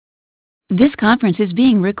This conference is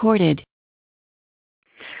being recorded.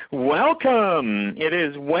 Welcome. It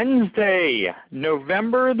is Wednesday,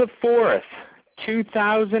 November the 4th,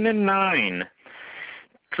 2009.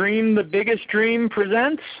 Dream the Biggest Dream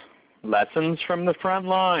presents Lessons from the Front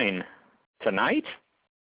Line. Tonight,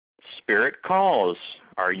 Spirit Calls.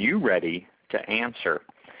 Are you ready to answer?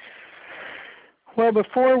 Well,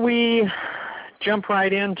 before we jump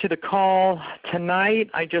right into the call tonight,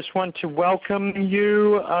 I just want to welcome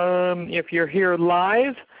you if you're here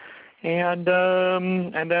live, and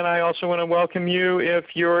then I also want to welcome you if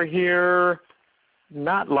you're here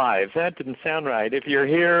not live. That didn't sound right. If you're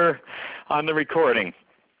here on the recording.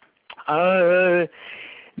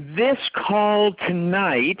 This call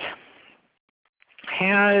tonight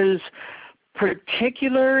has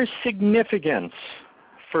particular significance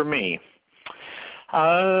for me.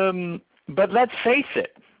 But let's face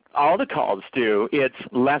it, all the calls do. It's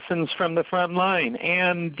lessons from the front line.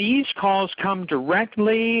 And these calls come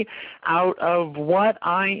directly out of what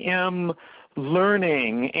I am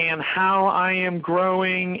learning and how I am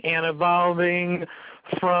growing and evolving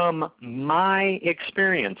from my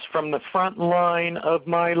experience, from the front line of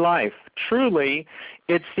my life. Truly,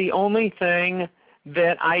 it's the only thing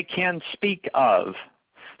that I can speak of.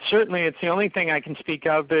 Certainly, it's the only thing I can speak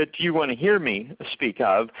of that you want to hear me speak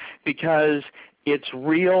of, because it's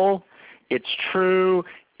real, it's true,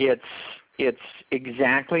 it's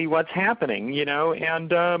exactly what's happening, you know.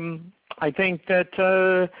 And I think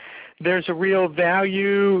that there's a real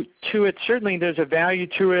value to it. Certainly, there's a value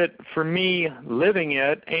to it for me living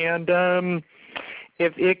it, and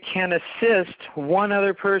if it can assist one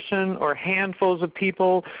other person or handfuls of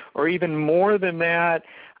people, or even more than that,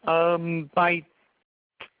 by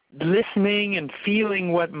listening and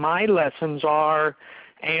feeling what my lessons are,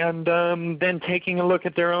 and then taking a look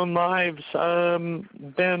at their own lives,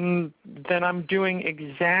 then I'm doing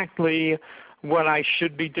exactly what I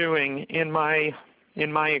should be doing in my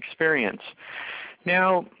experience.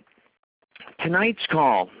 Now, tonight's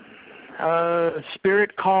call,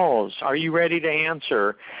 Spirit Calls, are you ready to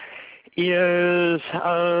answer, is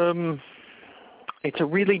it's a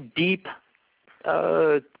really deep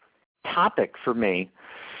topic for me.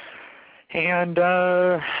 And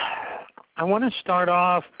I want to start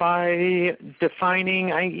off by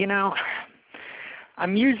defining,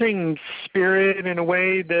 I'm using spirit in a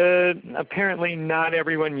way that apparently not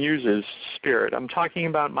everyone uses spirit. I'm talking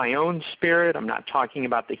about my own spirit. I'm not talking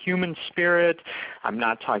about the human spirit. I'm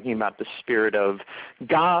not talking about the spirit of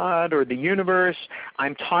God or the universe.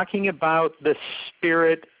 I'm talking about the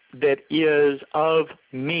spirit that is of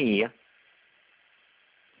me.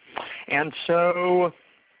 And so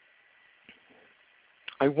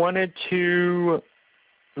I wanted to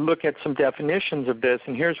look at some definitions of this,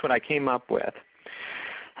 and here's what I came up with.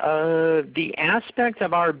 The aspect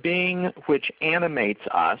of our being which animates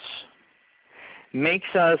us,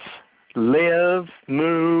 makes us live,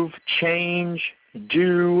 move, change,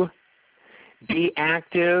 do, be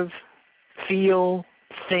active, feel,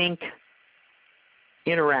 think,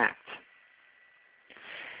 interact.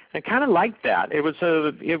 I kind of like that.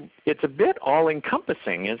 It's a bit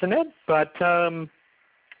all-encompassing, isn't it? But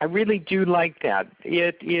I really do like that.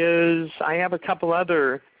 It is, I have a couple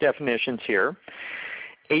other definitions here.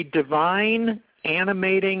 A divine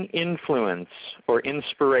animating influence or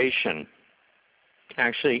inspiration.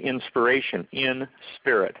 Actually, inspiration in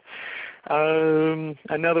spirit.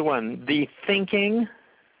 Another one, the thinking,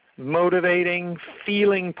 motivating,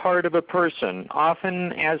 feeling part of a person,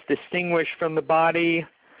 often as distinguished from the body,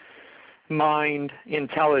 mind,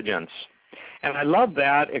 intelligence. And I love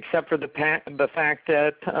that, except for the fact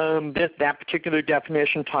that that particular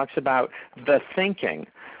definition talks about the thinking.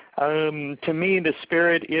 To me, the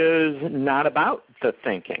spirit is not about the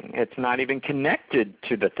thinking. It's not even connected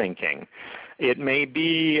to the thinking. It may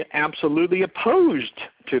be absolutely opposed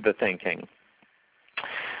to the thinking.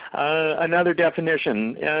 Another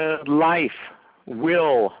definition, life,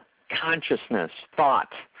 will, consciousness,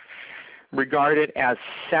 thought, regarded as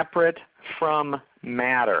separate from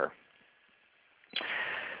matter.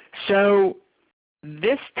 So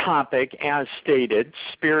this topic, as stated,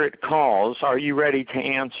 Spirit Calls, are you ready to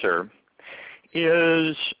answer,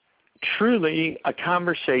 is truly a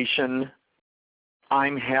conversation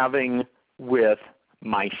I'm having with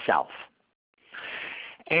myself.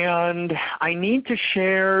 And I need to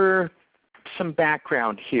share some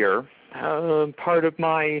background here, part of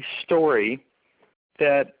my story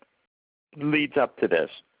that leads up to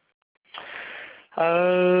this.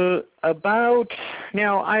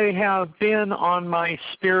 Now I have been on my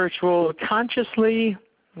spiritual,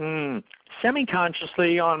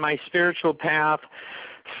 semi-consciously on my spiritual path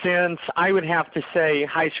since I would have to say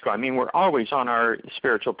high school. I mean, we're always on our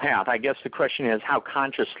spiritual path. I guess the question is, how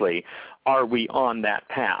consciously are we on that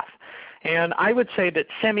path? And I would say that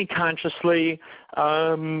semi-consciously,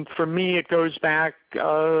 for me, it goes back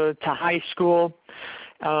to high school.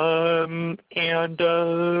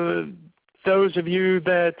 Those of you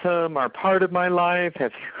that are part of my life,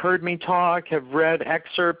 have heard me talk, have read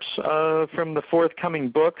excerpts from the forthcoming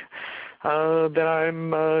book that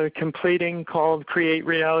I'm completing called Create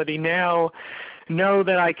Reality Now, know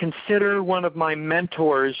that I consider one of my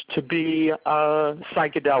mentors to be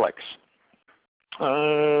psychedelics.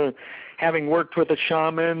 Having worked with a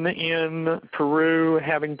shaman in Peru,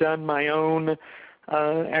 having done my own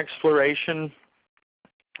exploration,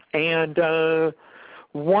 and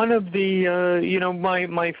one of the,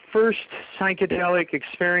 my first psychedelic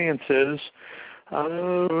experiences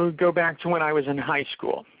go back to when I was in high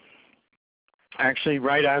school. Actually,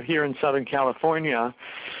 right out here in Southern California,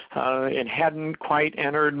 it hadn't quite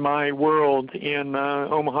entered my world in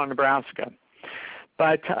Omaha, Nebraska.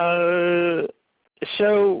 But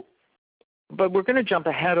but we're going to jump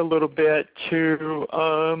ahead a little bit to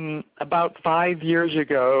about 5 years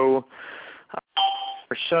ago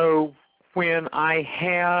or so, when I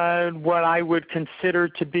had what I would consider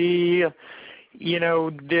to be,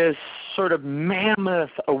 this sort of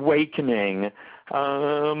mammoth awakening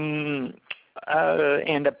and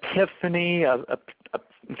epiphany. I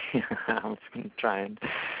was going to try and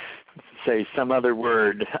say some other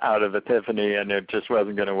word out of epiphany, and it just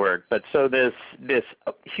wasn't going to work. But so this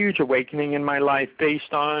huge awakening in my life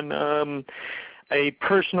based on a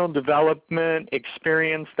personal development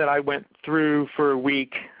experience that I went through for a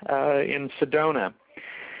week in Sedona.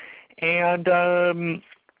 And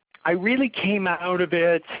I really came out of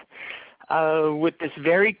it with this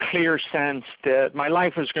very clear sense that my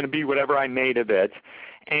life was going to be whatever I made of it.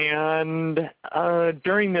 And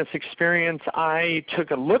during this experience, I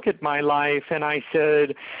took a look at my life and I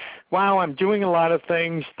said, wow, I'm doing a lot of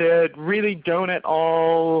things that really don't at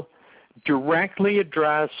all directly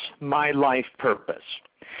address my life purpose.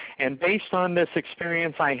 And based on this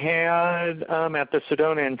experience I had at the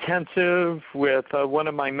Sedona Intensive with one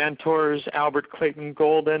of my mentors, Albert Clayton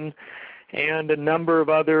Golden, and a number of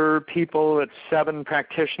other people, it's 7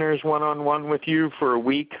 practitioners one-on-one with you for a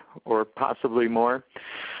week or possibly more.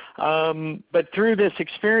 But through this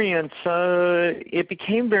experience, it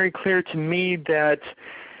became very clear to me that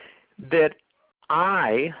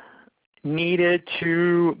I needed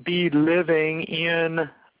to be living in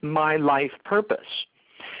my life purpose.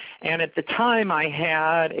 And at the time, I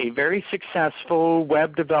had a very successful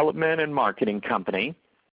web development and marketing company.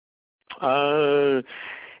 And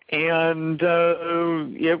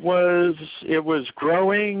it was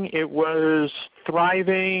growing, it was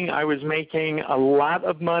thriving, I was making a lot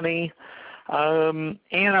of money, and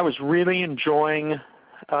I was really enjoying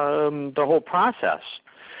the whole process.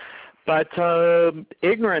 But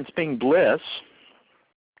ignorance being bliss,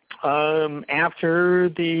 after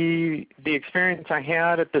the experience I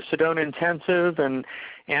had at the Sedona Intensive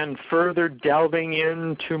and further delving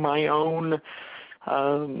into my own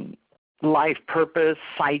life purpose,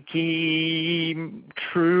 psyche,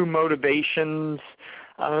 true motivations,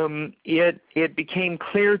 it became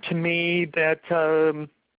clear to me that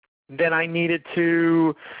I needed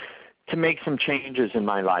to make some changes in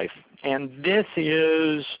my life. And this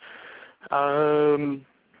is,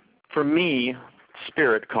 for me,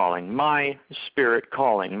 spirit calling, my spirit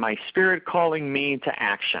calling me to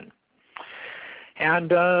action.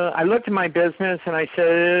 And I looked at my business and I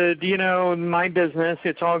said, my business,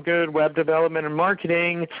 it's all good, web development and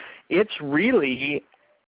marketing. It's really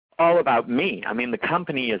all about me. I mean, the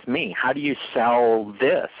company is me. How do you sell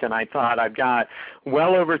this? And I thought, I've got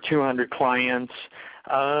well over 200 clients.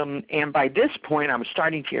 And by this point, I was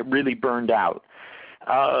starting to get really burned out.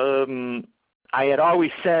 I had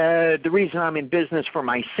always said the reason I'm in business for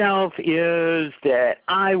myself is that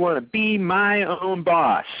I want to be my own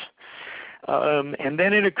boss. And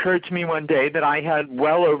then it occurred to me one day that I had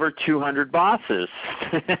well over 200 bosses.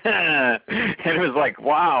 And it was like,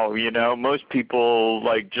 wow, most people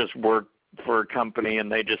just work for a company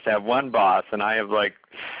and they just have one boss, and I have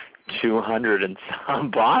 200 and some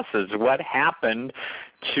bosses. What happened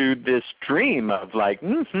to this dream of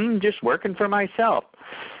just working for myself?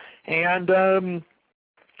 And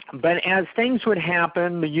but as things would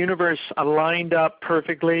happen, the universe aligned up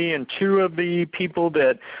perfectly, and 2 of the people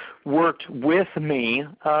that worked with me,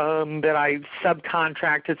 that I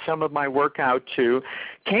subcontracted some of my work out to,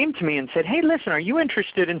 came to me and said, hey, listen, are you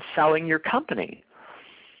interested in selling your company?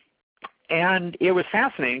 And it was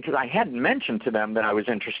fascinating because I hadn't mentioned to them that I was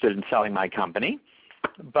interested in selling my company.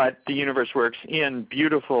 but the universe works in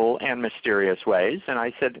beautiful and mysterious ways. And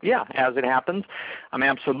I said, yeah, as it happens, I'm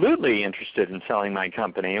absolutely interested in selling my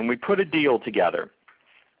company. And we put a deal together.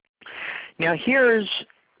 Now here's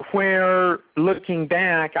where, looking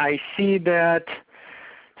back, I see that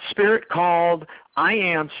Spirit called, I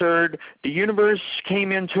answered, the universe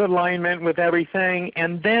came into alignment with everything,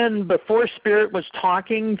 and then before Spirit was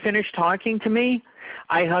finished talking to me,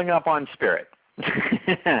 I hung up on Spirit.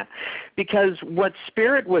 Because what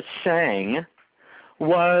Spirit was saying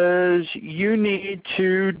was, you need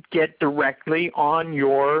to get directly on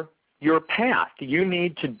your path. You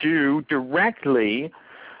need to do directly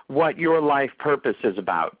what your life purpose is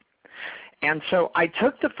about. And so I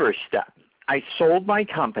took the first step. I sold my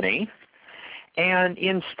company, and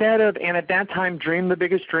at that time, Dream the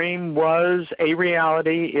Biggest Dream was a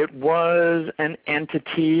reality. It was an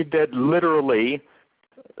entity that literally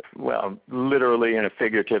in a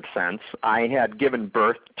figurative sense, I had given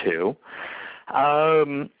birth to.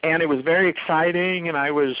 And it was very exciting, and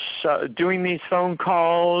I was doing these phone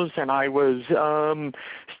calls, and I was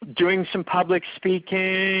doing some public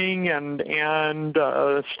speaking and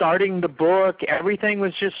starting the book. Everything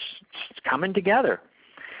was just coming together.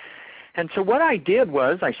 And so what I did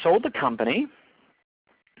was I sold the company,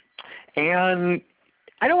 and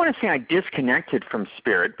I don't want to say I disconnected from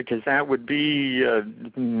Spirit, because that would be a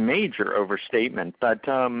major overstatement, but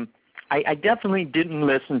I definitely didn't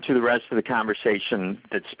listen to the rest of the conversation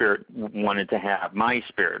that Spirit wanted to have, my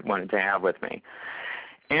Spirit wanted to have with me.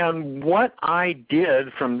 And what I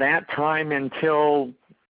did from that time until,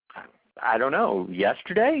 I don't know,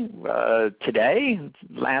 yesterday, today,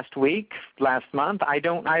 last week, last month, I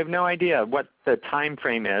have no idea what the time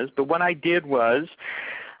frame is, but what I did was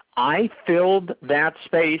I filled that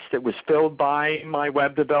space that was filled by my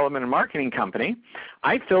web development and marketing company.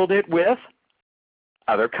 I filled it with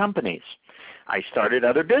other companies. I started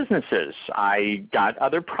other businesses. I got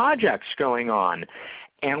other projects going on.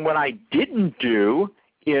 And what I didn't do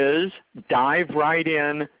is dive right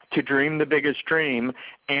in to Dream the Biggest Dream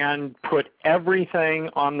and put everything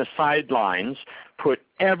on the sidelines, put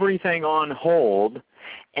everything on hold,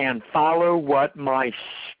 and follow what my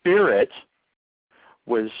Spirit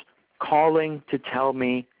was calling to tell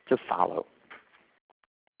me to follow.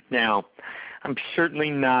 Now, I'm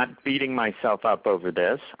certainly not beating myself up over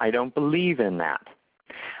this. I don't believe in that.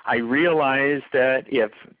 I realize that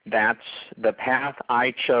if that's the path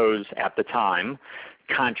I chose at the time,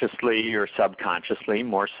 consciously or subconsciously,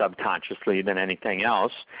 more subconsciously than anything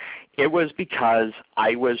else, it was because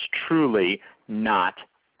I was truly not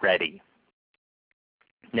ready.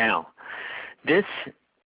 Now,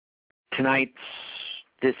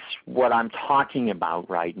 what I'm talking about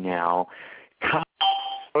right now comes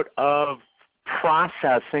out of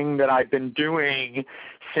processing that I've been doing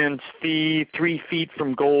since the 3 Feet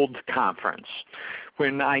from Gold conference,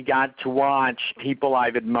 when I got to watch people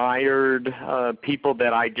I've admired, people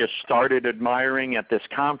that I just started admiring at this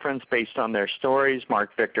conference based on their stories,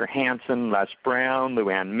 Mark Victor Hansen, Les Brown,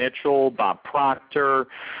 Luann Mitchell, Bob Proctor,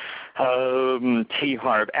 T.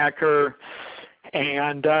 Harv Eker,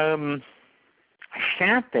 and I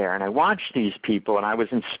sat there and I watched these people, and I was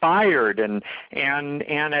inspired, and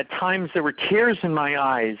at times there were tears in my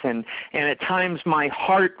eyes, and at times my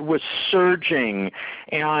heart was surging,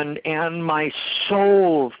 and my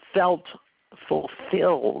soul felt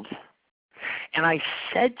fulfilled. And I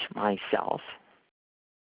said to myself,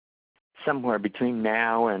 somewhere between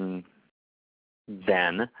now and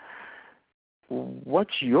then,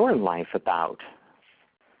 what's your life about,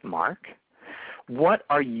 Mark? What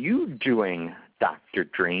are you doing, Dr.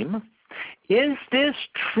 Dream? Is this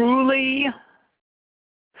truly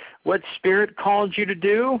what Spirit called you to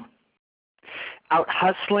do? Out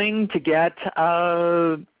hustling to get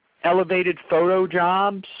elevated photo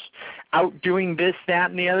jobs, out doing this, that,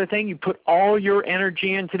 and the other thing? You put all your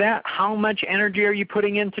energy into that. How much energy are you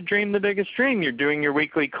putting into Dream the Biggest Dream? You're doing your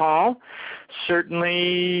weekly call.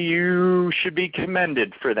 Certainly you should be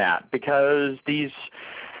commended for that, because this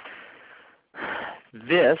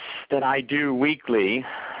that I do weekly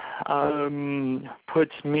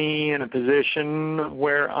puts me in a position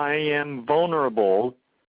where I am vulnerable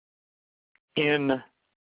in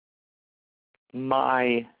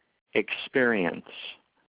my experience,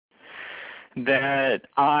 that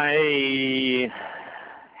I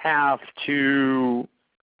have to,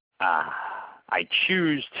 I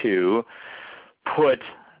choose to put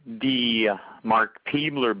the Mark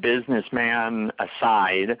Peebler businessman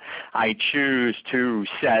aside. I choose to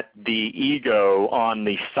set the ego on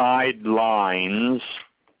the sidelines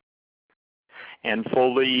and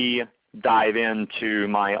fully dive into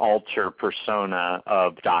my alter persona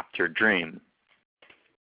of Dr. Dream.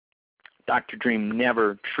 Dr. Dream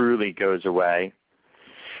never truly goes away.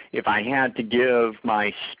 If I had to give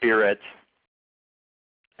my spirit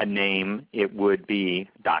a name, it would be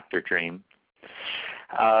Dr. Dream.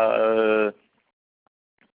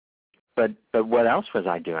 But what else was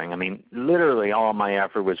I doing? I mean, literally all my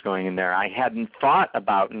effort was going in there. I hadn't thought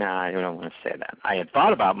about, I don't want to say that. I had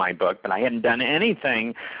thought about my book, but I hadn't done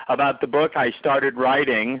anything about the book I started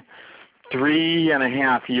writing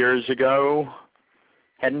 3.5 years ago.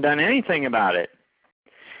 Hadn't done anything about it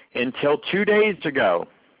until 2 days ago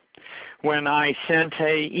when I sent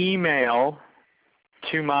an email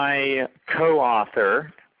to my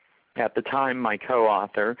co-author, at the time my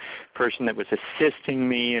co-author, person that was assisting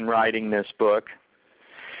me in writing this book,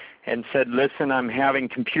 and said, listen, I'm having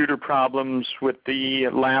computer problems with the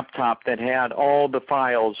laptop that had all the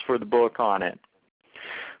files for the book on it.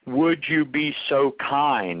 Would you be so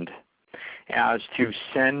kind as to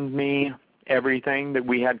send me everything that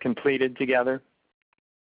we had completed together?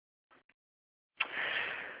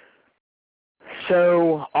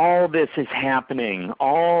 So all this is happening.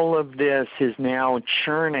 All of this is now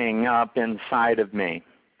churning up inside of me.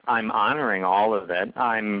 I'm honoring all of it.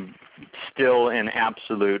 I'm still in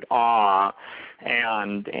absolute awe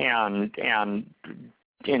and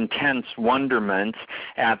intense wonderment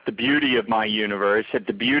at the beauty of my universe, at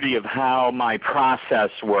the beauty of how my process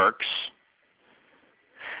works.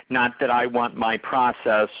 Not that I want my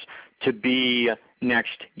process to be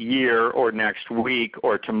next year or next week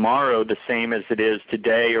or tomorrow the same as it is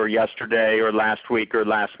today or yesterday or last week or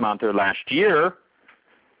last month or last year.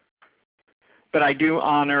 But I do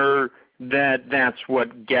honor that that's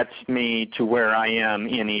what gets me to where I am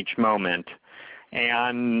in each moment.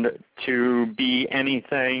 And to be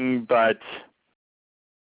anything but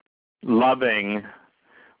loving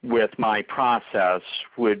with my process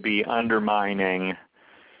would be undermining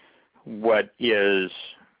what is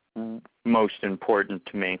most important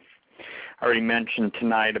to me. I already mentioned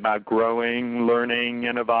tonight about growing, learning,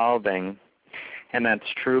 and evolving, and that's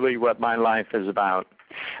truly what my life is about.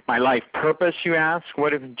 My life purpose, you ask?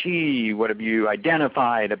 What have you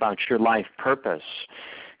identified about your life purpose?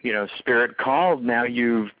 You know, Spirit called. Now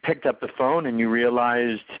you've picked up the phone and you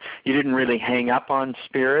realized you didn't really hang up on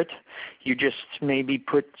Spirit. You just maybe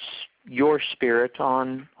put your spirit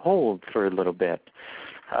on hold for a little bit.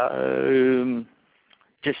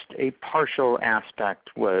 Just a partial aspect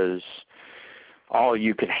was all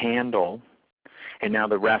you could handle, and now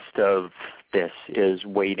the rest of this is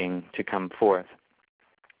waiting to come forth.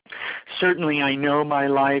 Certainly I know my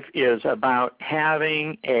life is about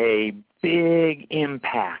having a big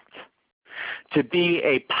impact, to be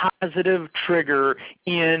a positive trigger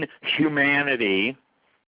in humanity,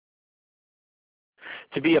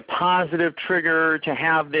 to be a positive trigger, to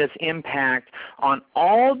have this impact on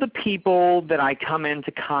all the people that I come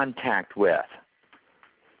into contact with.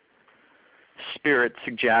 Spirit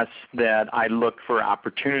suggests that I look for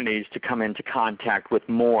opportunities to come into contact with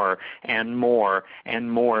more and more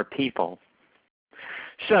and more people.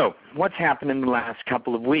 So, what's happened in the last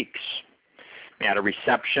couple of weeks? We had a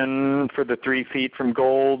reception for the 3 Feet from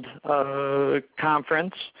Gold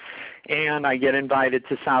conference, and I get invited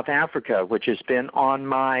to South Africa, which has been on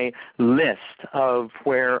my list of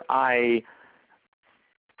where I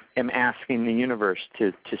am asking the universe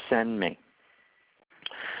to send me.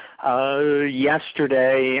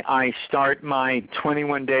 Yesterday, I start my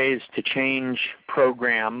 21 Days to Change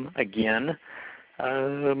program again.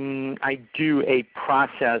 I do a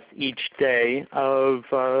process each day of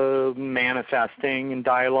manifesting and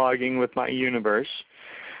dialoguing with my universe.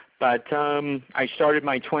 But I started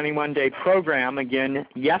my 21-day program again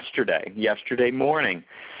yesterday morning.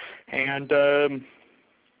 And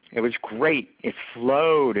it was great. It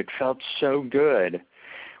flowed. It felt so good.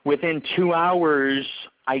 Within 2 hours,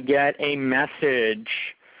 I get a message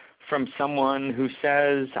from someone who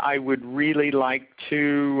says, I would really like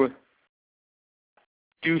to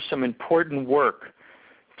do some important work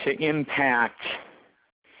to impact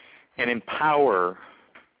and empower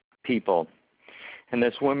people. And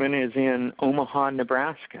this woman is in Omaha,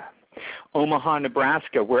 Nebraska. Omaha,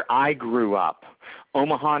 Nebraska, where I grew up.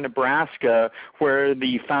 Omaha, Nebraska, where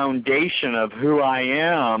the foundation of who I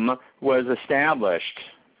am was established.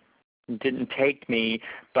 It didn't take me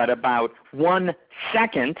but about 1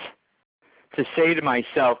 second to say to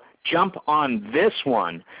myself, jump on this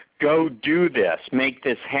one. Go do this. Make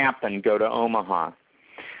this happen. Go to Omaha.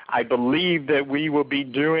 I believe that we will be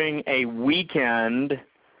doing a weekend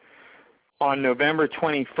on November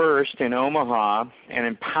 21st in Omaha,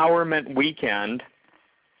 an empowerment weekend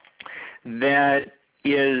that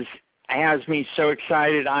has me so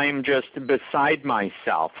excited I am just beside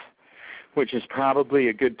myself. which is probably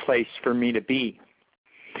a good place for me to be.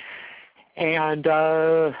 And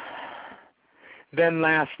then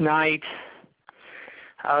last night,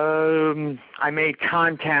 I made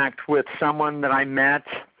contact with someone that I met.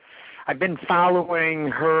 I've been following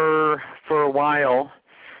her for a while,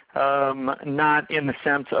 not in the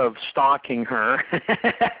sense of stalking her,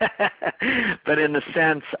 but in the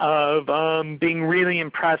sense of being really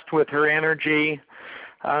impressed with her energy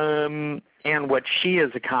and what she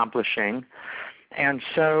is accomplishing. And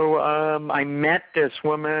so I met this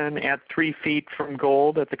woman at 3 Feet from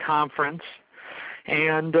Gold at the conference,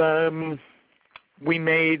 and we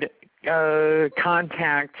made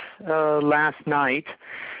contact last night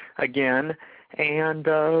again, and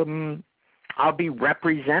I'll be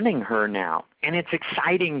representing her now. And it's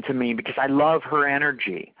exciting to me because I love her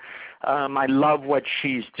energy. I love what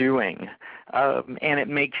she's doing, and it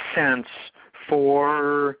makes sense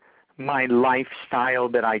for my lifestyle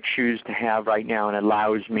that I choose to have right now, and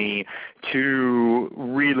allows me to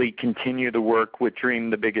really continue the work with Dream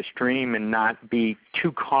the Biggest Dream and not be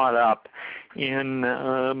too caught up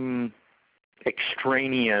in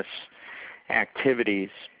extraneous activities.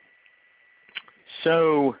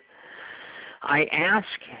 So I ask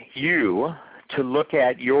you to look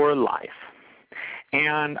at your life,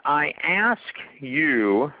 and I ask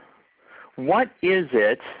you, what is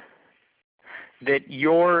it that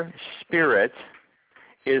your spirit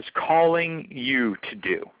is calling you to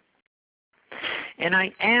do? And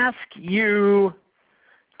I ask you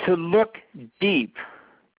to look deep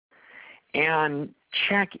and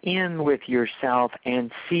check in with yourself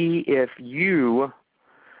and see if you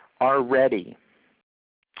are ready.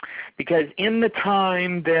 Because in the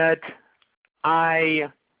time that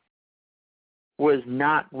I was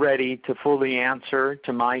not ready to fully answer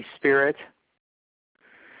to my spirit,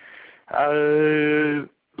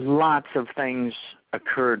 lots of things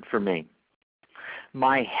occurred for me.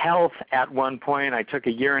 My health at one point, I took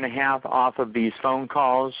 1.5 years off of these phone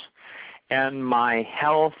calls, and my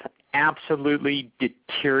health absolutely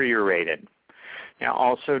deteriorated. Now,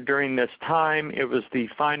 also during this time, it was the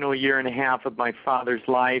final 1.5 years of my father's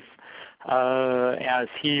life, as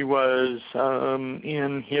he was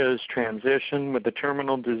in his transition with the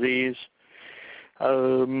terminal disease.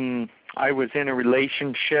 I was in a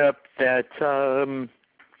relationship that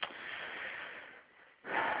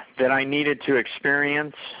I needed to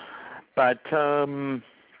experience, but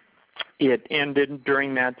it ended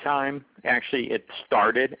during that time. Actually, it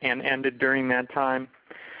started and ended during that time.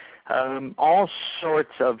 All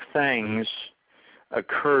sorts of things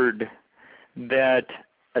occurred that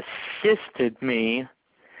assisted me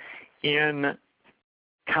in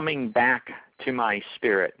coming back to my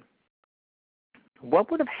spirit. What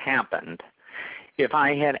would have happened if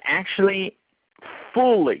I had actually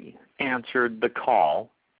fully answered the call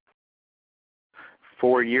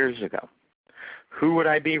 4 years ago? Who would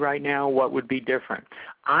I be right now? What would be different?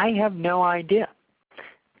 I have no idea.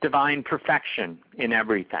 Divine perfection in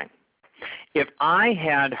everything. If I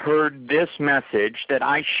had heard this message that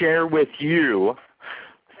I share with you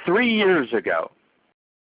 3 years ago,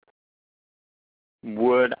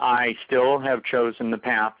 would I still have chosen the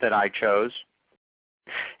path that I chose?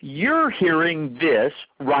 You're hearing this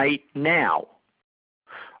right now.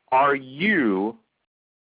 Are you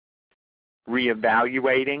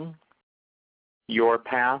reevaluating your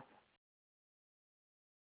path?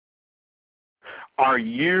 Are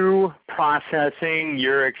you processing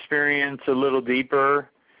your experience a little deeper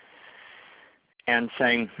and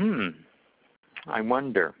saying, I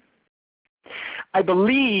wonder? I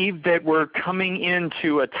believe that we're coming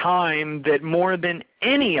into a time that more than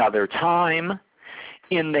any other time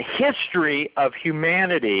in the history of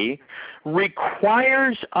humanity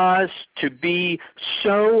requires us to be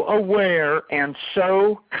so aware and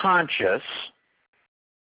so conscious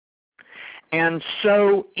and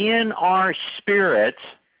so in our spirit.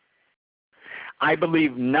 I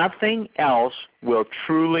believe nothing else will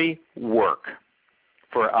truly work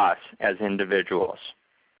for us as individuals.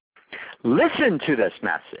 Listen to this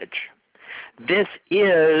message. This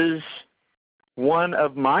is one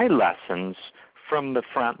of my lessons from the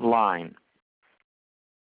front line.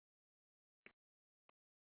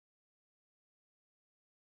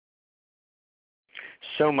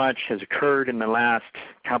 So much has occurred in the last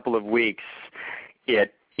couple of weeks.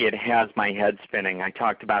 It has my head spinning. I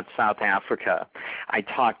talked about South Africa. I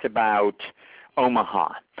talked about Omaha.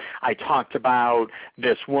 I talked about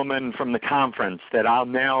this woman from the conference that I'll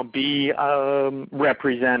now be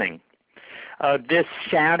representing. This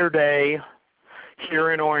Saturday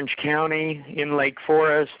here in Orange County in Lake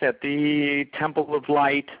Forest at the Temple of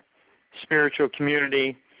Light Spiritual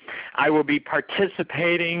Community, I will be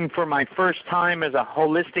participating for my first time as a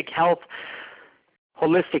holistic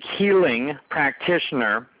healing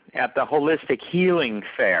practitioner at the Holistic Healing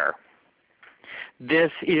Fair.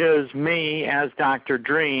 This is me as Dr.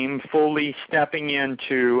 Dream fully stepping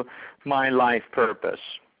into my life purpose.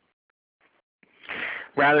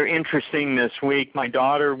 Rather interesting this week, my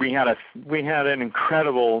daughter, we had an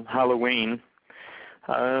incredible Halloween.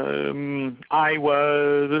 Maya's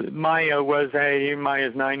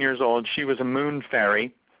 9 years old. She was a moon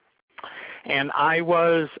fairy, and I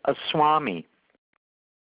was a Swami.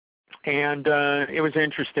 And it was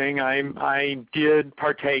interesting. I did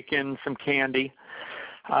partake in some candy,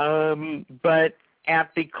 but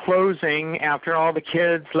at the closing, after all the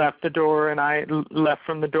kids left the door and I left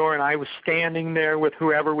from the door and I was standing there with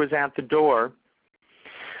whoever was at the door,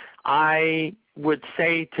 I would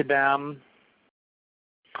say to them,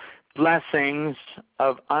 blessings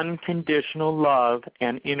of unconditional love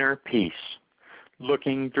and inner peace,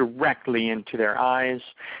 looking directly into their eyes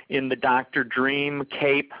in the Dr. Dream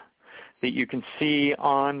cape that you can see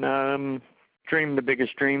on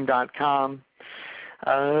dreamthebiggestdream.com.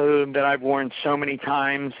 That I've worn so many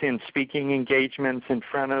times in speaking engagements in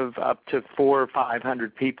front of up to 400 or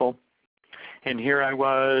 500 people. And here I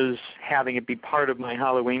was having it be part of my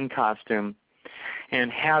Halloween costume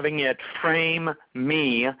and having it frame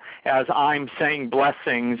me as I'm saying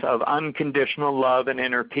blessings of unconditional love and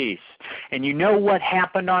inner peace. And you know what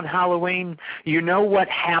happened on Halloween? You know what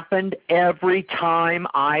happened every time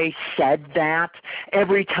I said that?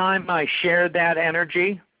 Every time I shared that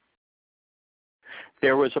energy?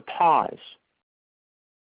 There was a pause.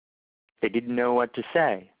 They didn't know what to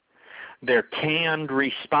say. Their canned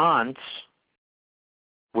response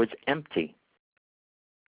was empty.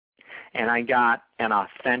 And I got an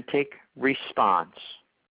authentic response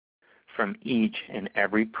from each and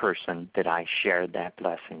every person that I shared that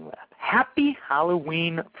blessing with. Happy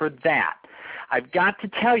Halloween for that. I've got to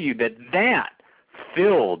tell you that that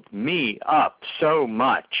filled me up so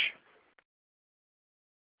much.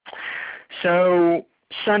 So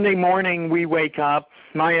Sunday morning we wake up.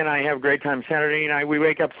 Maya and I have a great time Saturday night. We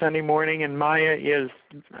wake up Sunday morning and Maya is,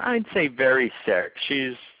 I'd say, very sick.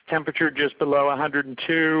 She's temperature just below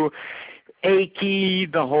 102, achy,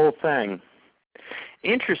 the whole thing.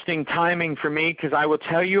 Interesting timing for me because I will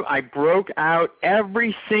tell you I broke out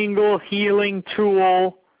every single healing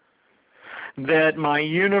tool that my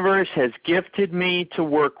universe has gifted me to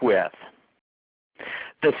work with.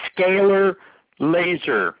 The scalar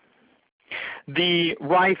laser, the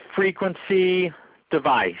Rife frequency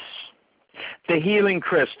device, the healing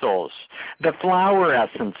crystals, the flower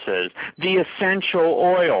essences, the essential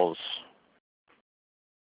oils,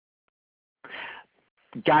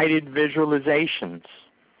 guided visualizations,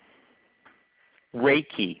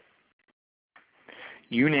 Reiki,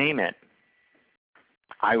 you name it.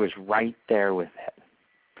 I was right there with it.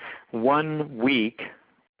 1 week,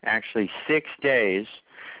 actually 6 days,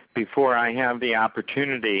 before I have the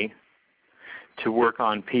opportunity to work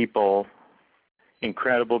on people,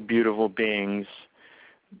 incredible, beautiful beings,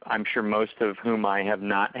 I'm sure most of whom I have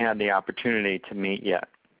not had the opportunity to meet yet.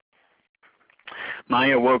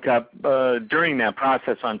 Maya woke up during that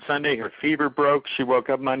process on Sunday. Her fever broke. She woke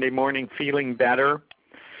up Monday morning feeling better.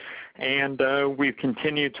 And we've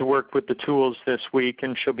continued to work with the tools this week,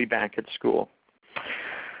 and she'll be back at school.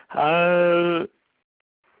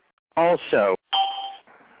 Also,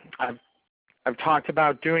 I've talked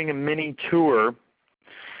about doing a mini tour,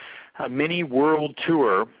 a mini world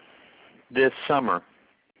tour this summer.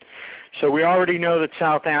 So we already know that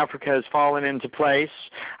South Africa has fallen into place.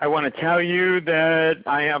 I want to tell you that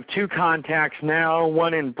I have 2 contacts now,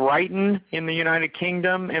 one in Brighton in the United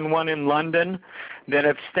Kingdom and one in London, that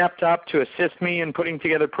have stepped up to assist me in putting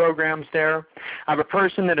together programs there. I have a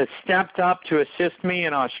person that has stepped up to assist me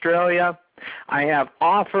in Australia. I have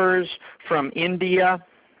offers from India.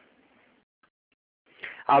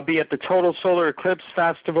 I'll be at the Total Solar Eclipse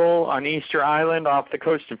Festival on Easter Island off the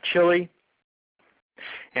coast of Chile.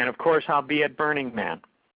 And, of course, I'll be at Burning Man.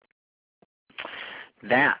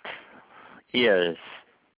 That is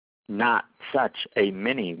not such a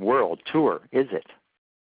mini world tour, is it?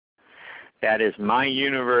 That is my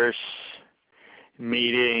universe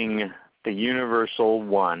meeting the Universal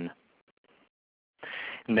One.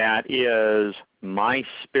 And that is my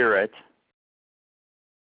spirit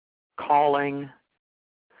calling.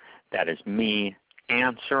 That is me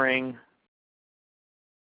answering.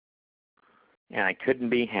 And I couldn't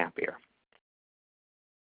be happier.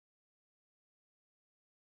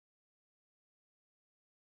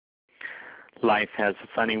 Life has a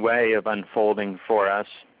funny way of unfolding for us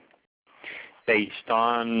based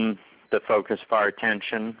on the focus of our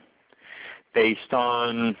attention based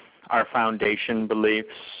on our foundation beliefs,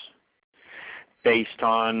 based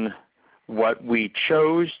on what we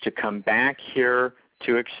chose to come back here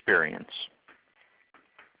to experience.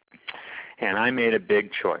 And I made a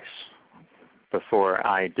big choice before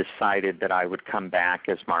I decided that I would come back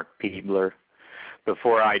as Mark Peebler,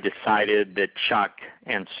 before I decided that Chuck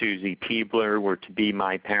and Susie Peebler were to be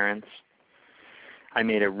my parents. I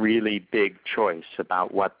made a really big choice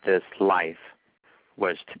about what this life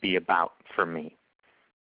was to be about for me.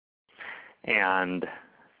 And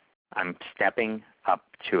I'm stepping up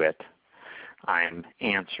to it. I'm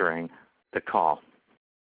answering the call.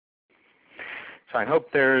 So I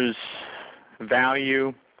hope there's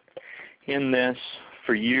value in this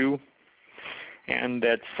for you, and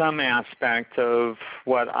that some aspect of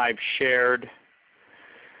what I've shared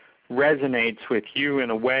resonates with you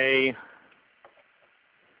in a way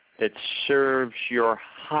that serves your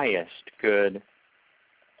highest good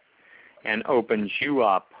and opens you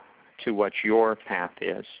up to what your path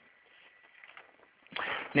is.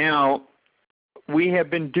 Now, we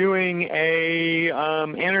have been doing a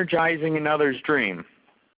Energizing Another's Dream.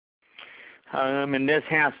 And this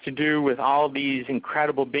has to do with all these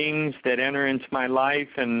incredible beings that enter into my life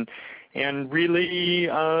and really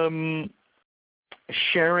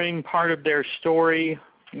sharing part of their story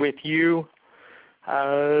with you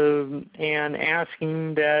and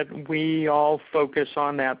asking that we all focus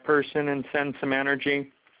on that person and send some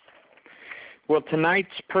energy. Well, tonight's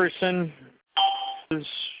person is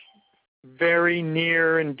very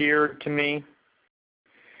near and dear to me.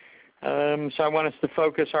 So I want us to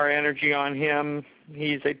focus our energy on him.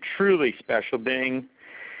 He's a truly special being.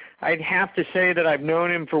 I'd have to say that I've known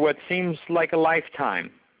him for what seems like a lifetime.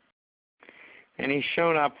 And he's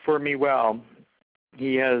shown up for me well.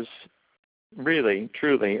 He has really,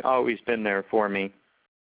 truly always been there for me.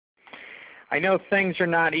 I know things are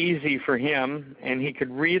not easy for him, and he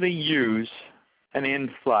could really use an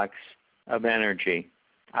influx of energy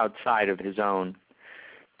outside of his own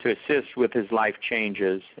to assist with his life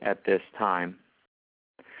changes at this time,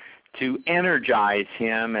 to energize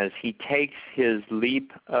him as he takes his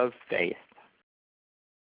leap of faith.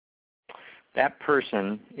 That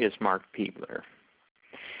person is Mark Peebler.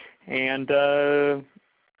 And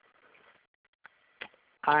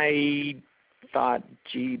I thought,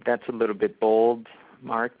 gee, that's a little bit bold,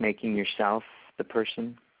 Mark, making yourself the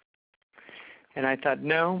person. And I thought,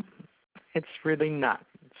 no, it's really not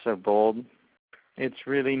so bold. It's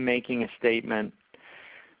really making a statement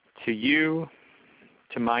to you,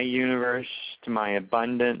 to my universe, to my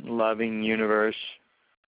abundant, loving universe,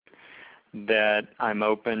 that I'm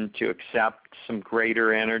open to accept some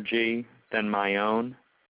greater energy than my own,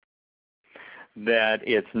 that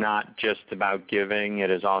it's not just about giving,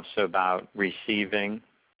 it is also about receiving,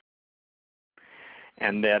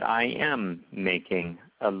 and that I am making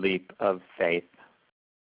a leap of faith.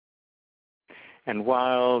 And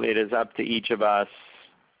while it is up to each of us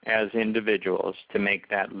as individuals to make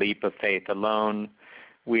that leap of faith alone,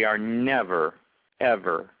 we are never,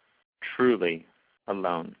 ever truly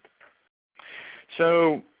alone.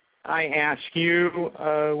 So I ask you,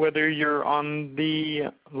 whether you're on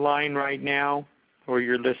the line right now or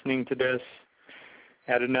you're listening to this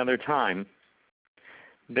at another time,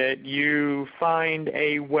 that you find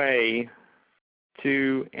a way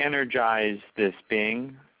to energize this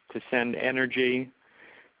being, to send energy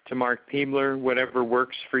to Mark Peebler, whatever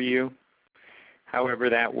works for you, however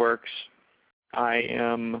that works. I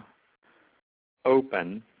am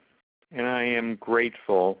open and I am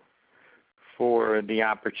grateful for the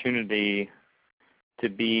opportunity to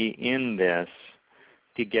be in this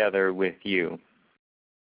together with you.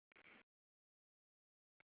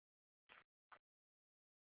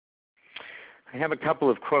 I have a couple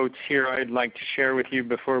of quotes here I'd like to share with you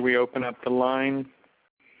before we open up the line.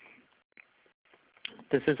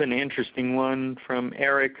 This is an interesting one from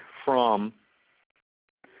Erich Fromm.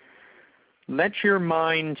 Let your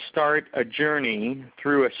mind start a journey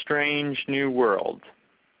through a strange new world.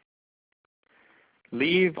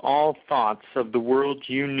 Leave all thoughts of the world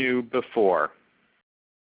you knew before.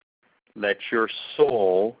 Let your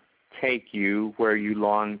soul take you where you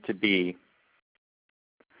long to be.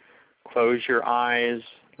 Close your eyes,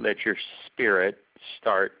 let your spirit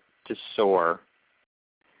start to soar,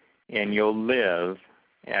 and you'll live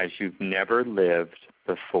as you've never lived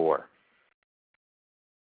before.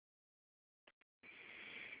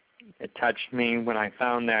 It touched me when I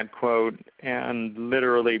found that quote and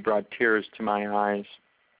literally brought tears to my eyes.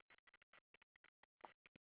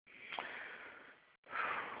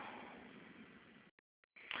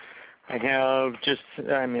 I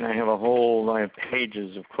have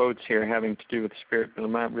pages of quotes here having to do with spirit, but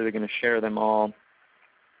I'm not really going to share them all.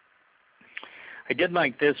 I did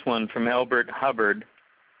like this one from Albert Hubbard.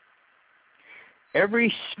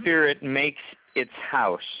 Every spirit makes its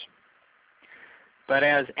house, but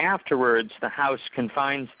as afterwards the house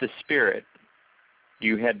confines the spirit,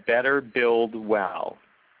 you had better build well.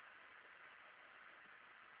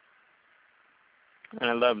 And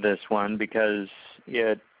I love this one because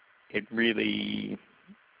it really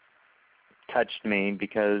touched me,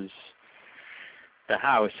 because the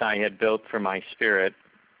house I had built for my spirit,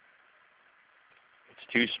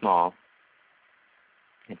 it's too small.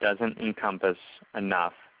 It doesn't encompass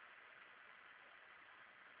enough.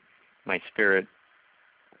 My spirit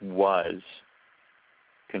was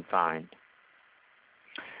confined.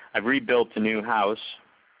 I've rebuilt a new house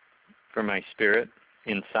for my spirit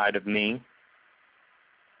inside of me,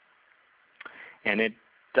 and it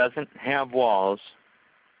doesn't have walls,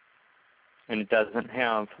 and it doesn't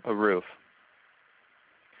have a roof.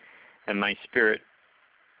 And my spirit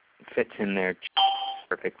fits in there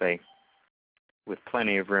perfectly, with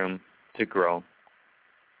plenty of room to grow.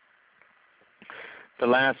 The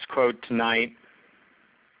last quote tonight,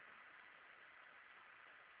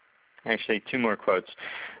 actually 2 more quotes.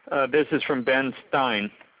 This is from Ben Stein.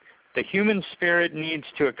 The human spirit needs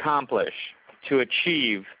to accomplish, to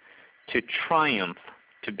achieve, to triumph,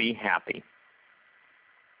 to be happy.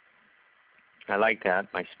 I like that.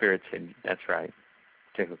 My spirit said, that's right.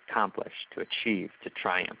 To accomplish, to achieve, to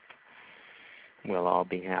triumph. We'll all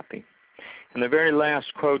be happy. And the very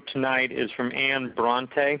last quote tonight is from Anne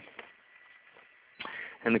Bronte.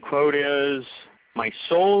 And the quote is, my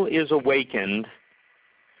soul is awakened,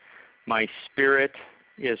 my spirit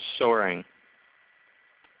is soaring.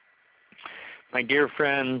 My dear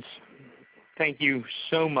friends, thank you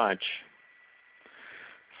so much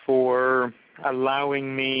for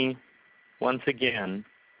allowing me once again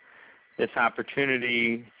this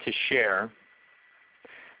opportunity to share,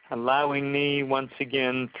 allowing me once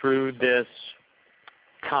again through this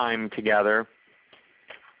time together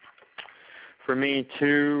for me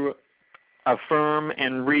to affirm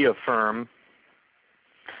and reaffirm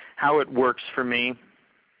how it works for me,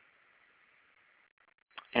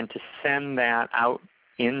 and to send that out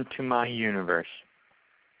into my universe.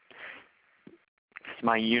 Because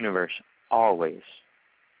my universe always,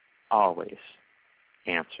 always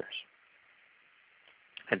answers.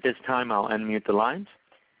 At this time, I'll unmute the lines.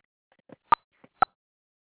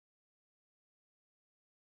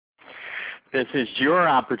 This is your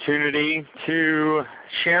opportunity to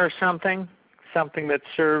share something that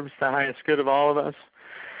serves the highest good of all of us,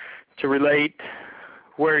 to relate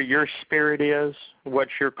where your spirit is, what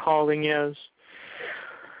your calling is,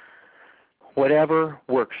 whatever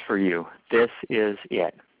works for you. This is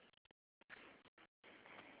it.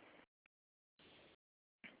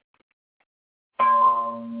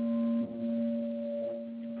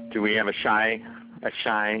 Do we have a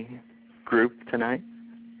shy group tonight?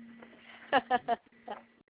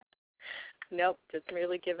 Nope, just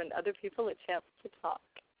merely giving other people a chance to talk.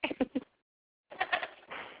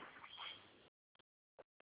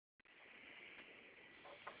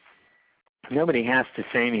 Nobody has to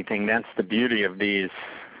say anything. That's the beauty of these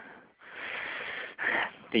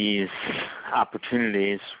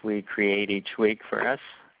opportunities we create each week for us.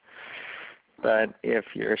 But if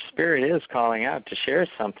your spirit is calling out to share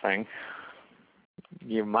something,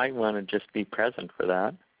 you might want to just be present for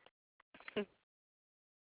that.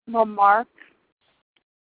 Well, Mark,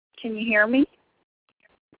 can you hear me?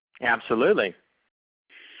 Absolutely.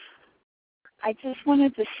 I just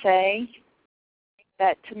wanted to say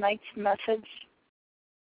that tonight's message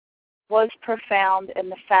was profound in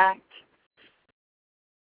the fact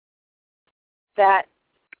that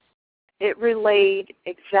it relayed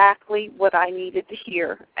exactly what I needed to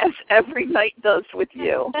hear, as every night does with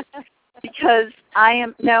you. Because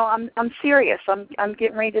I'm serious. I'm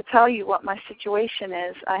getting ready to tell you what my situation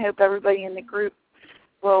is. I hope everybody in the group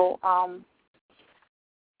will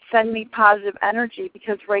send me positive energy,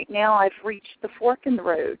 because right now I've reached the fork in the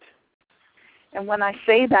road. And when I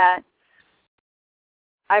say that,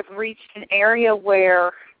 I've reached an area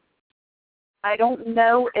where I don't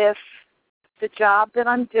know if the job that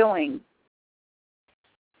I'm doing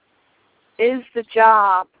is the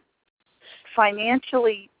job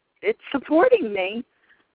financially. It's supporting me,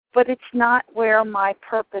 but it's not where my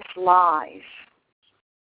purpose lies.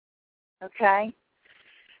 Okay?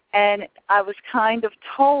 And I was kind of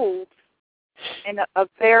told in a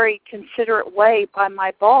very considerate way by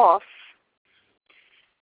my boss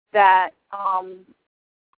that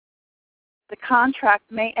the contract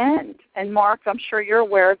may end. And Mark, I'm sure you're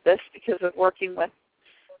aware of this because of working with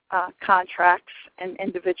contracts and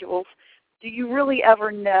individuals. Do you really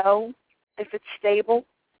ever know if it's stable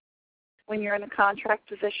when you're in a contract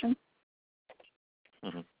position?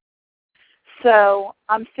 Mm-hmm. So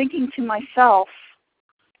I'm thinking to myself,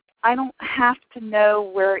 I don't have to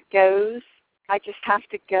know where it goes. I just have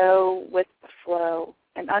to go with the flow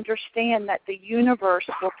and understand that the universe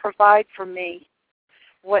will provide for me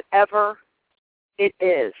whatever it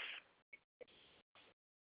is.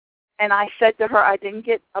 And I said to her, I didn't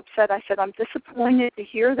get upset. I said, I'm disappointed to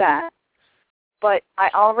hear that, but I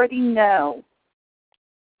already know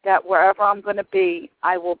that wherever I'm going to be,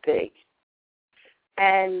 I will be.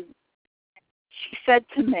 And she said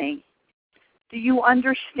to me, do you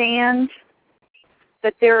understand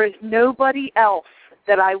that there is nobody else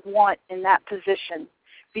that I want in that position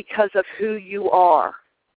because of who you are?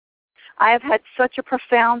 I have had such a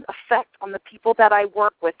profound effect on the people that I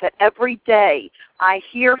work with that every day I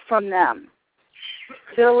hear from them,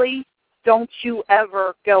 Billy, don't you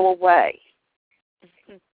ever go away.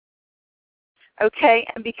 Okay,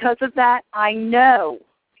 and because of that, I know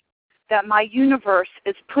that my universe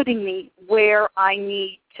is putting me where I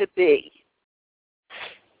need to be.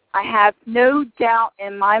 I have no doubt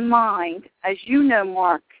in my mind, as you know,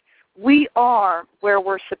 Mark, we are where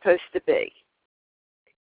we're supposed to be.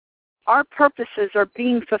 Our purposes are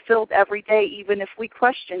being fulfilled every day, even if we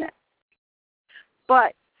question it.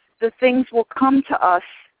 But the things will come to us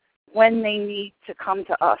when they need to come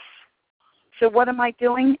to us. So what am I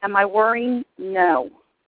doing? Am I worrying? No.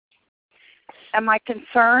 Am I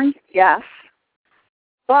concerned? Yes.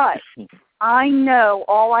 But I know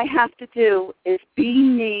all I have to do is be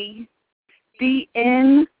me, be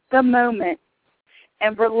in the moment,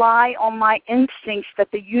 and rely on my instincts that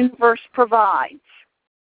the universe provides,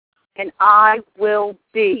 and I will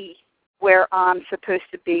be where I'm supposed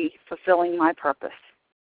to be, fulfilling my purpose.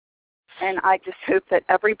 And I just hope that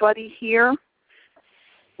everybody here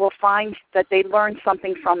will find that they learn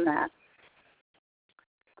something from that.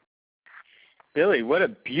 Billy, what a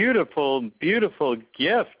beautiful, beautiful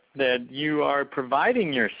gift that you are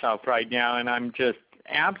providing yourself right now, and I'm just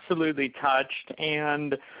absolutely touched.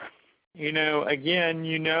 And, again,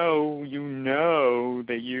 you know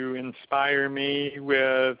that you inspire me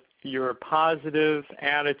with your positive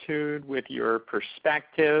attitude, with your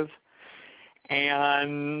perspective,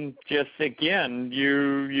 and just, again,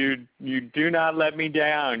 you do not let me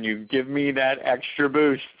down. You give me that extra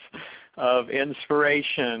boost of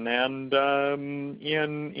inspiration, and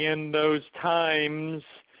in those times,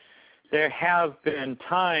 there have been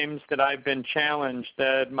times that I've been challenged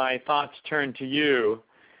that my thoughts turn to you,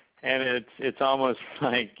 and it's almost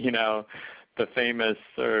like, the famous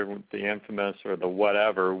or the infamous or the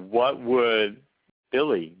whatever, what would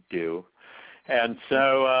Billy do? And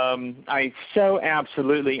so I so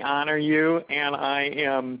absolutely honor you, and I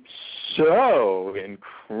am so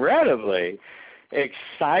incredibly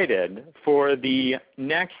excited for the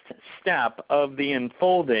next step of the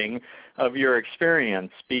unfolding of your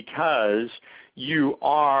experience, because you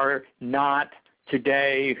are not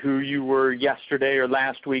today who you were yesterday or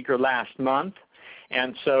last week or last month.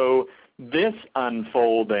 And so this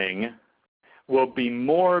unfolding will be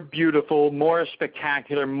more beautiful, more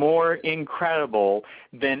spectacular, more incredible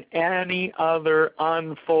than any other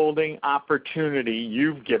unfolding opportunity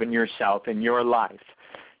you've given yourself in your life.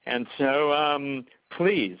 And so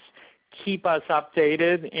please keep us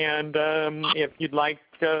updated, and if you'd like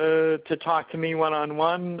to talk to me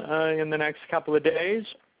one-on-one in the next couple of days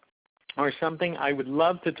or something, I would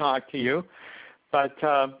love to talk to you. But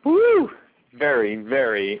very,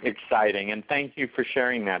 very exciting, and thank you for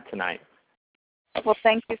sharing that tonight. Well,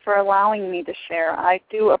 thank you for allowing me to share. I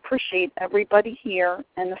do appreciate everybody here,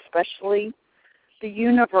 and especially the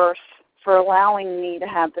universe, for allowing me to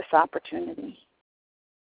have this opportunity.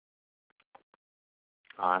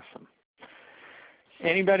 Awesome.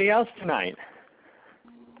 Anybody else tonight?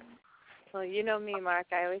 Well, you know me, Mark.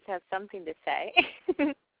 I always have something to say.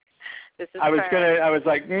 I was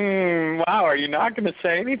like, wow, are you not going to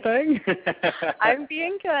say anything? I'm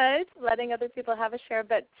being good, letting other people have a share,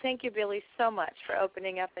 but thank you, Billy, so much for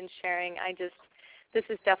opening up and sharing. This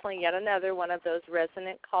is definitely yet another one of those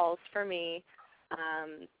resonant calls for me,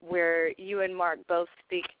 where you and Mark both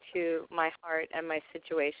speak to my heart and my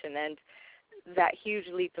situation, and that huge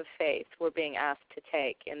leap of faith we're being asked to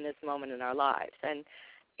take in this moment in our lives. And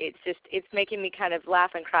it's making me kind of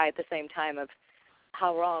laugh and cry at the same time of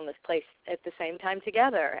how we're all in this place at the same time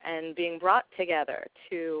together and being brought together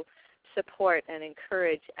to support and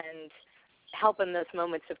encourage and help in those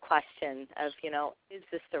moments of question of, is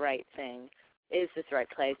this the right thing? is this the right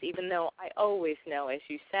place? Even though I always know, as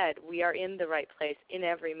you said, we are in the right place in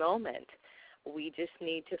every moment. We just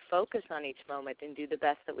need to focus on each moment and do the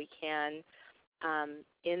best that we can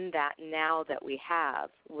in that now that we have,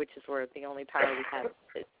 which is where the only power we have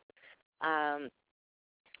is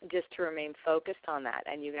just to remain focused on that.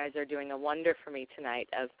 And you guys are doing a wonder for me tonight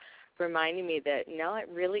of reminding me that, no, it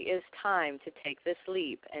really is time to take this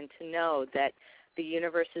leap and to know that the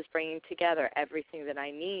universe is bringing together everything that I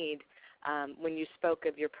need. When you spoke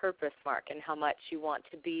of your purpose, Mark, and how much you want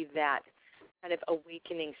to be that kind of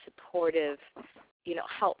awakening, supportive,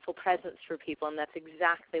 helpful presence for people, and that's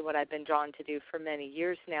exactly what I've been drawn to do for many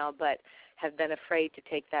years now, but have been afraid to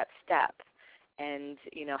take that step. And,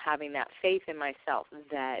 having that faith in myself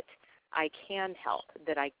that I can help,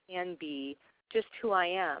 that I can be just who I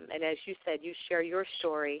am. And as you said, you share your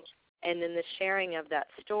story, and in the sharing of that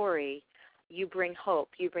story, you bring hope,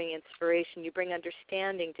 you bring inspiration, you bring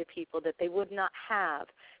understanding to people that they would not have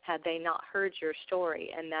had they not heard your story.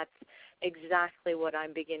 And that's exactly what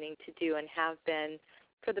I'm beginning to do and have been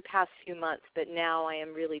for the past few months. But now I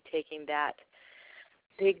am really taking that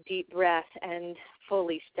big, deep breath and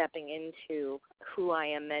fully stepping into who I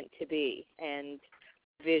am meant to be and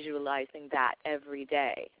visualizing that every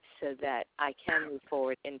day so that I can move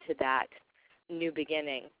forward into that new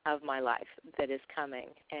beginning of my life that is coming.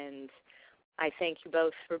 And I thank you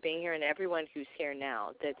both for being here, and everyone who's here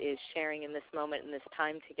now that is sharing in this moment and this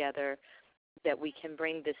time together, that we can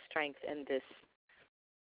bring this strength and this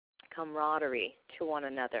camaraderie to one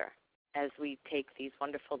another as we take these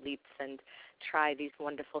wonderful leaps and try these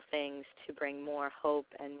wonderful things to bring more hope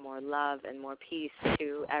and more love and more peace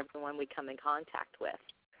to everyone we come in contact with.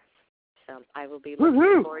 So I will be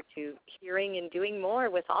looking forward to hearing and doing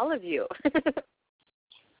more with all of you.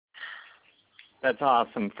 That's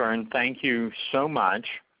awesome, Fern. Thank you so much.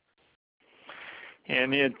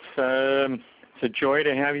 And it's a joy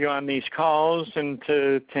to have you on these calls and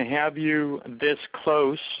to have you this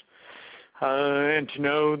close and to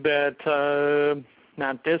know that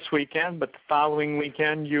not this weekend, but the following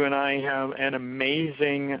weekend, you and I have an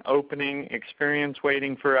amazing opening experience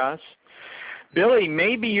waiting for us. Billy,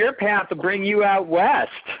 maybe your path will bring you out west.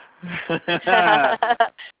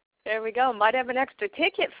 There we go. Might have an extra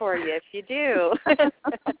ticket for you if you do.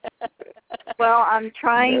 Well, I'm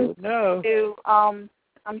trying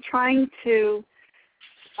to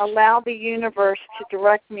allow the universe to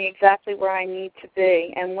direct me exactly where I need to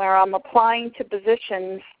be, and where I'm applying to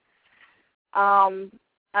positions, I'm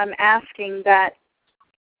asking that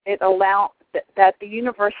that the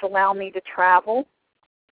universe allow me to travel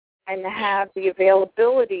and to have the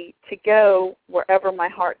availability to go wherever my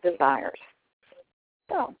heart desires.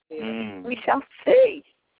 So we shall see.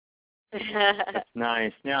 That's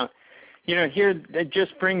nice. Now, here it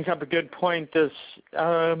just brings up a good point. This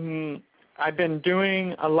I've been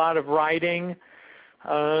doing a lot of writing.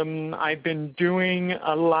 I've been doing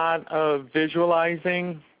a lot of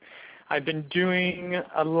visualizing. I've been doing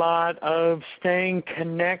a lot of staying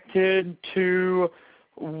connected to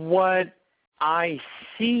what I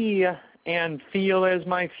see and feel as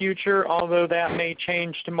my future, although that may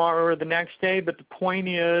change tomorrow or the next day. But the point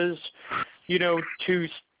is, to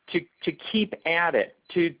keep at it,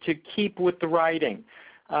 to keep with the writing.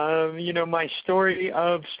 My story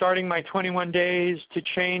of starting my 21 days to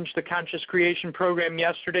change the conscious creation program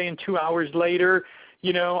yesterday, and 2 hours later,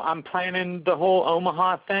 I'm planning the whole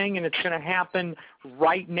Omaha thing, and it's going to happen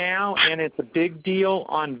right now, and it's a big deal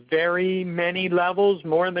on very many levels,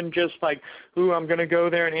 more than just like, I'm going to go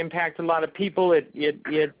there and impact a lot of people.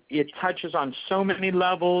 It touches on so many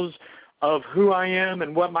levels of who I am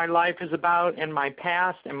and what my life is about, and my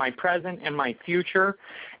past and my present and my future.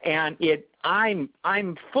 And I'm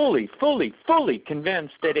fully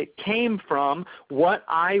convinced that it came from what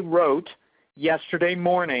I wrote yesterday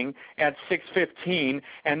morning at 6:15,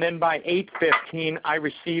 and then by 8:15 I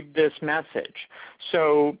received this message.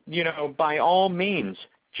 So, by all means,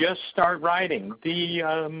 just start writing.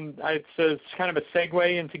 It's kind of a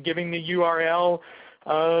segue into giving the URL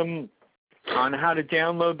on how to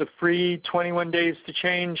download the free 21 Days to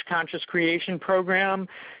Change Conscious Creation program.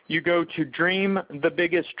 You go to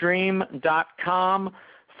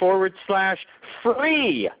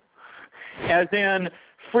dreamthebiggestdream.com/free, as in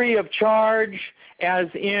free of charge, as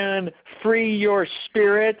in free your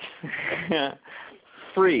spirit,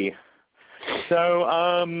 free. So,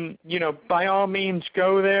 by all means,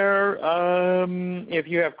 go there. If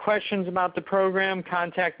you have questions about the program,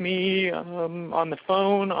 contact me on the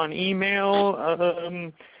phone, on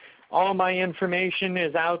email. All my information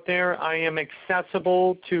is out there. I am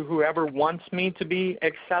accessible to whoever wants me to be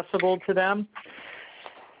accessible to them.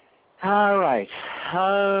 All right.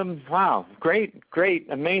 Wow. Great,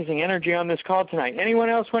 amazing energy on this call tonight. Anyone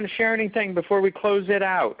else want to share anything before we close it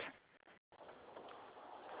out?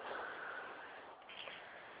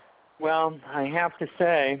 Well, I have to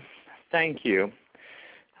say thank you.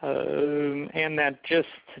 And that just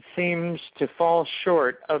seems to fall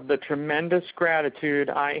short of the tremendous gratitude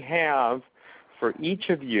I have for each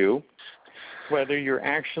of you, whether you're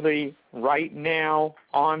actually right now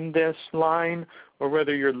on this line or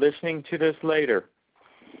whether you're listening to this later.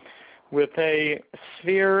 With a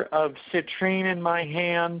sphere of citrine in my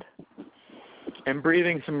hand and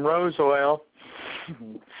breathing some rose oil,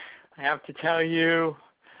 I have to tell you,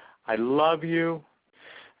 I love you.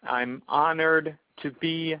 I'm honored to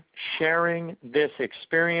be sharing this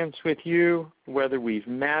experience with you, whether we've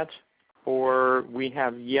met or we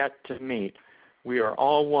have yet to meet. We are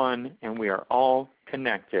all one and we are all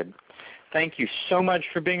connected. Thank you so much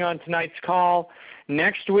for being on tonight's call.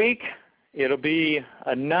 Next week, it'll be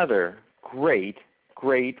another great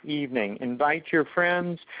evening. Invite your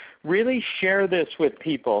friends. Really share this with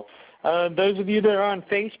people. Those of you that are on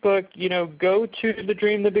Facebook, go to the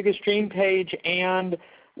Dream the Biggest Dream page and,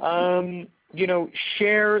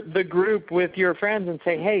 share the group with your friends and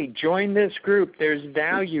say, hey, join this group. There's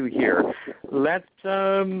value here. Let's,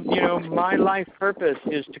 my life purpose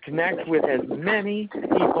is to connect with as many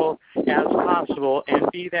people as possible and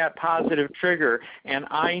be that positive trigger, and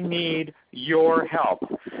I need your help.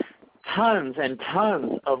 Tons and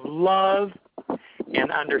tons of love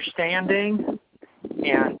and understanding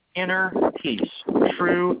and inner peace,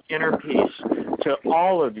 true inner peace to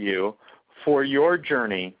all of you for your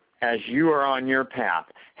journey as you are on your path.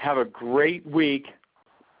 Have a great week.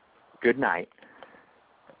 Good night.